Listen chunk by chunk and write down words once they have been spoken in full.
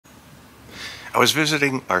I was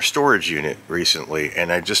visiting our storage unit recently, and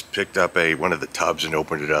I just picked up one of the tubs and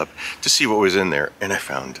opened it up to see what was in there, and I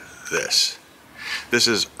found this. This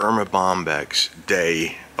is Erma Bombeck's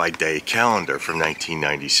day-by-day calendar from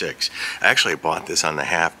 1996. I actually bought this on the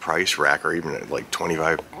half-price rack, or even at like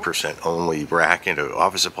 25% only rack in an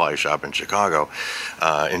office supply shop in Chicago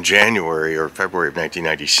in January or February of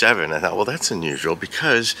 1997. I thought, well, that's unusual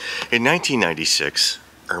because in 1996,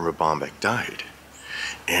 Erma Bombeck died.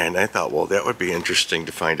 And I thought, well, that would be interesting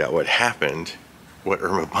to find out what happened, what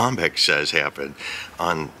Erma Bombeck says happened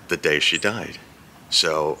on the day she died.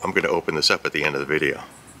 So I'm going to open this up at the end of the video.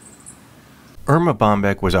 Erma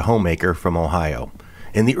Bombeck was a homemaker from Ohio.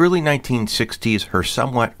 In the early 1960s, her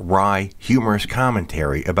somewhat wry, humorous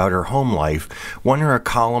commentary about her home life won her a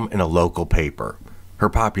column in a local paper. Her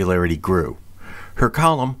popularity grew. Her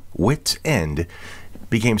column, Wit's End,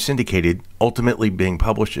 became syndicated, ultimately being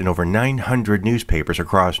published in over 900 newspapers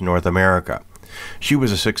across North America. She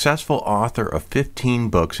was a successful author of 15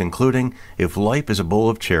 books, including If Life is a Bowl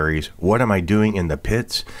of Cherries, What Am I Doing in the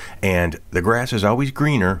Pits, and The Grass is Always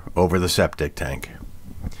Greener Over the Septic Tank.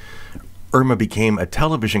 Erma became a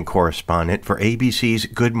television correspondent for ABC's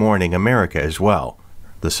Good Morning America as well.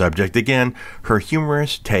 The subject again, her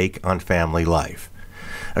humorous take on family life.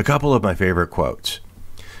 A couple of my favorite quotes.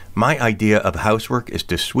 My idea of housework is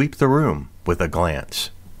to sweep the room with a glance.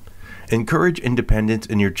 Encourage independence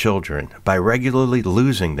in your children by regularly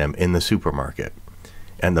losing them in the supermarket.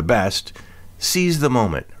 And the best, seize the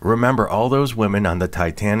moment. Remember all those women on the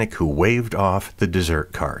Titanic who waved off the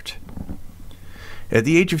dessert cart. At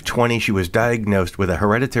the age of 20, she was diagnosed with a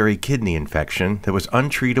hereditary kidney infection that was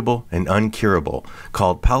untreatable and uncurable,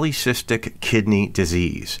 called polycystic kidney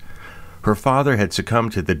disease. Her father had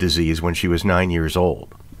succumbed to the disease when she was 9 years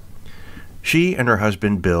old. She and her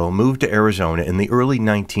husband Bill moved to Arizona in the early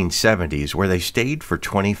 1970s, where they stayed for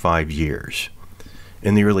 25 years.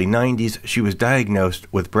 In the early 90s, she was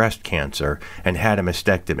diagnosed with breast cancer and had a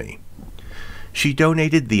mastectomy. She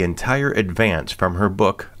donated the entire advance from her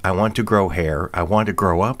book, I Want to Grow Hair, I Want to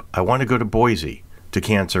Grow Up, I Want to Go to Boise, to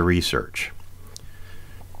cancer research.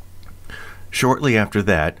 Shortly after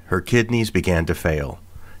that, her kidneys began to fail.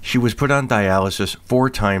 She was put on dialysis 4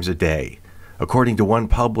 times a day. According to one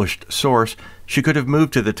published source, she could have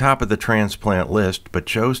moved to the top of the transplant list, but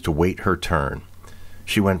chose to wait her turn.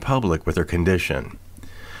 She went public with her condition.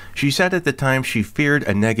 She said at the time she feared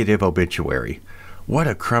a negative obituary. What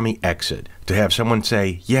a crummy exit, to have someone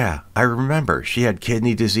say, yeah, I remember she had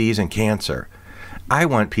kidney disease and cancer. I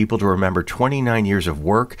want people to remember 29 years of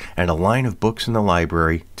work and a line of books in the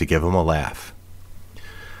library to give them a laugh.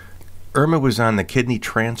 Erma was on the kidney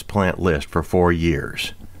transplant list for 4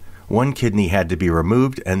 years. One kidney had to be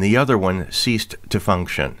removed and the other one ceased to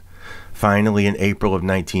function. Finally, in April of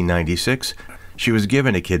 1996, she was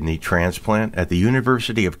given a kidney transplant at the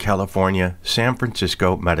University of California, San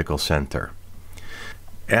Francisco Medical Center.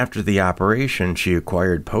 After the operation, she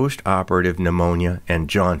acquired post-operative pneumonia and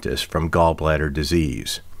jaundice from gallbladder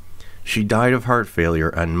disease. She died of heart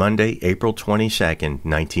failure on Monday, April 22,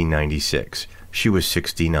 1996. She was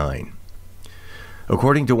 69.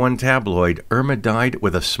 According to one tabloid, Erma died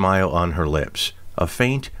with a smile on her lips, a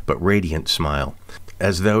faint but radiant smile,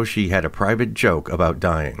 as though she had a private joke about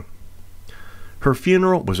dying. Her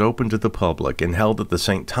funeral was open to the public and held at the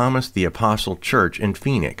St. Thomas the Apostle Church in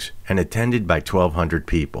Phoenix and attended by 1,200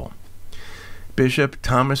 people. Bishop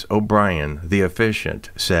Thomas O'Brien, the officiant,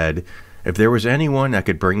 said, "If there was anyone I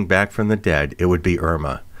could bring back from the dead, it would be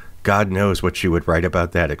Erma. God knows what she would write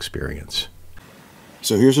about that experience."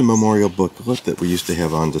 So here's a memorial booklet that we used to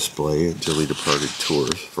have on display at Dilly Departed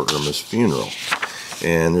Tours for Erma's funeral.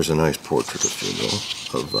 And there's a nice portrait of funeral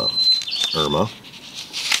of Erma.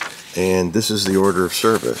 And this is the order of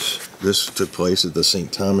service. This took place at the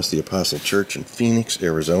St. Thomas the Apostle Church in Phoenix,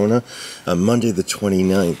 Arizona, on Monday the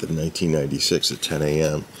 29th of 1996 at 10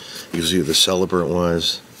 a.m. You can see who the celebrant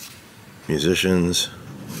was, musicians,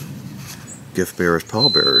 gift bearers,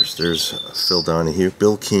 pallbearers. There's Phil Donahue,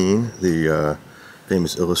 Bill Keane, the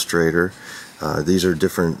famous illustrator. These are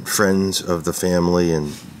different friends of the family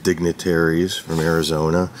and dignitaries from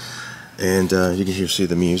Arizona. And you can see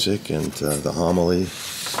the music and the homily,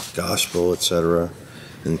 gospel, etc.,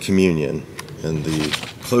 and communion. And the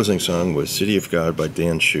closing song was City of God by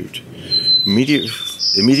Dan Shute.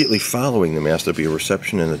 Immediately following the Mass, there'll be a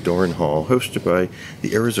reception in the Doran Hall hosted by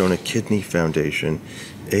the Arizona Kidney Foundation,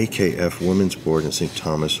 AKF Women's Board, and St.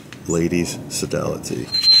 Thomas Ladies Fidelity.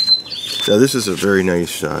 Now this is a very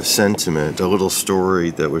nice sentiment, a little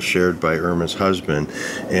story that was shared by Erma's husband,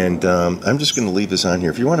 and I'm just going to leave this on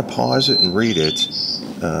here. If you want to pause it and read it,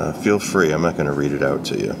 feel free. I'm not going to read it out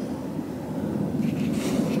to you.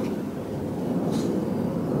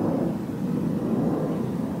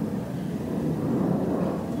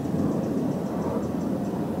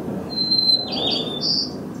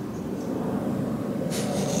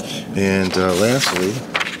 And lastly,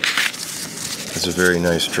 it's a very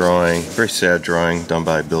nice drawing, very sad drawing done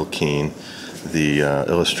by Bill Keane, the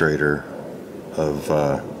illustrator of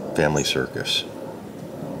Family Circus.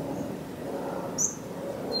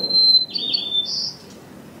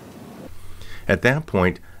 At that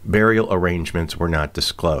point, burial arrangements were not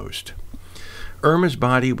disclosed. Erma's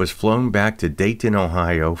body was flown back to Dayton,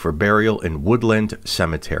 Ohio for burial in Woodland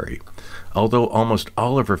Cemetery. Although almost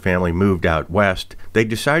all of her family moved out west, they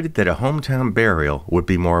decided that a hometown burial would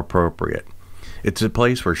be more appropriate. It's a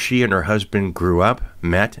place where she and her husband grew up,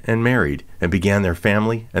 met, and married, and began their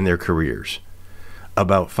family and their careers.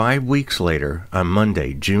 About 5 weeks later, on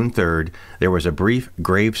Monday, June 3rd, there was a brief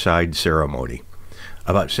graveside ceremony.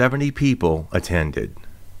 About 70 people attended.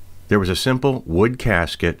 There was a simple wood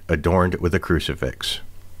casket adorned with a crucifix.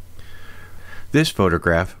 This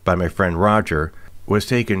photograph, by my friend Roger, was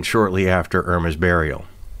taken shortly after Erma's burial.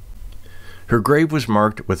 Her grave was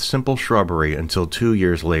marked with simple shrubbery until 2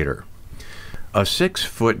 years later. A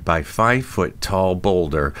 6-foot by 5-foot tall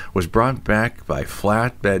boulder was brought back by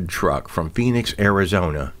flatbed truck from Phoenix,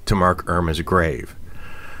 Arizona to mark Erma's grave.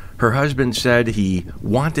 Her husband said he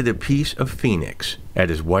wanted a piece of Phoenix at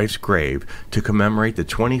his wife's grave to commemorate the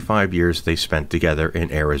 25 years they spent together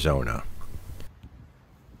in Arizona.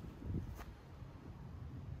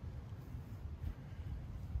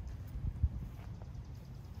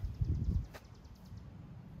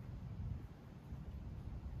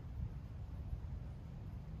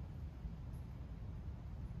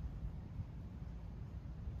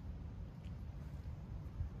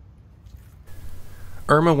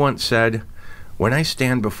 Erma once said, "When I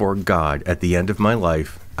stand before God at the end of my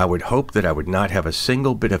life, I would hope that I would not have a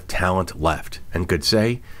single bit of talent left and could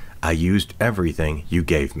say, I used everything you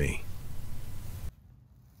gave me."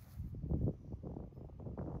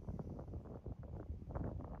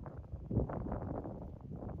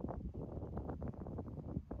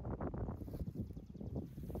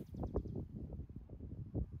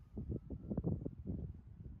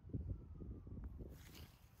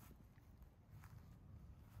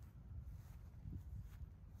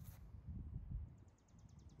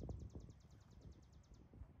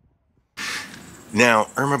 Now,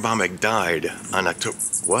 Erma Bombeck died on October.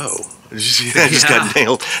 Whoa! Did you see that? I just got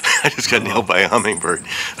nailed. I just got nailed by a hummingbird.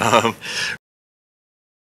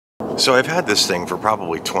 So I've had this thing for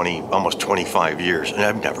probably almost 25 years, and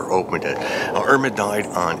I've never opened it. Erma died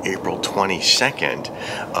on April 22nd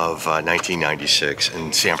of 1996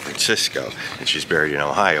 in San Francisco, and she's buried in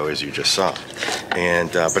Ohio, as you just saw.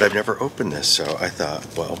 And but I've never opened this, so I thought,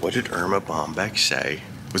 well, what did Erma Bombeck say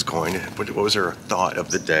was going to? What was her thought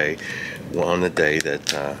of the day? Well, on the day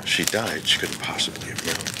that she died? She couldn't possibly have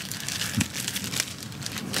known.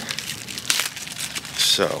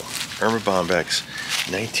 So, Erma Bombeck's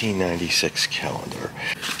 1996 calendar.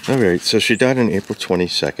 Alright, so she died on April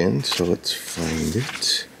 22nd, so let's find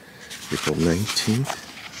it. April 19th,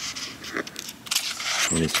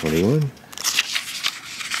 2021.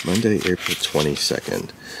 Monday, April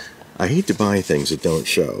 22nd. I hate to buy things that don't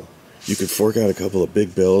show. You could fork out a couple of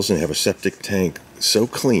big bills and have a septic tank so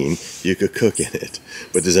clean you could cook in it.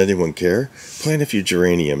 But does anyone care? Plant a few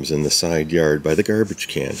geraniums in the side yard by the garbage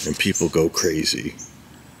can and people go crazy.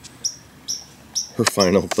 Her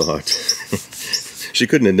final thought. She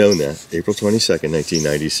couldn't have known that. April 22nd,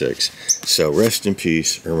 1996. So rest in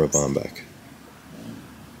peace, Erma Bombeck.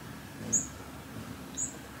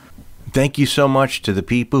 Thank you so much to the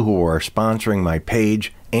people who are sponsoring my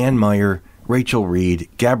page: Ann Meyer, Rachel Reed,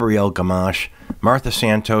 Gabrielle Gamache, Martha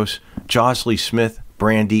Santos, Josley Smith,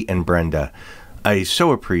 Brandy, and Brenda. I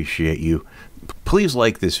so appreciate you. Please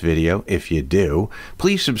like this video if you do.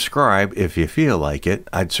 Please subscribe if you feel like it.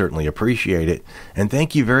 I'd certainly appreciate it. And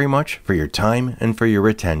thank you very much for your time and for your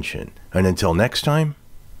attention. And until next time,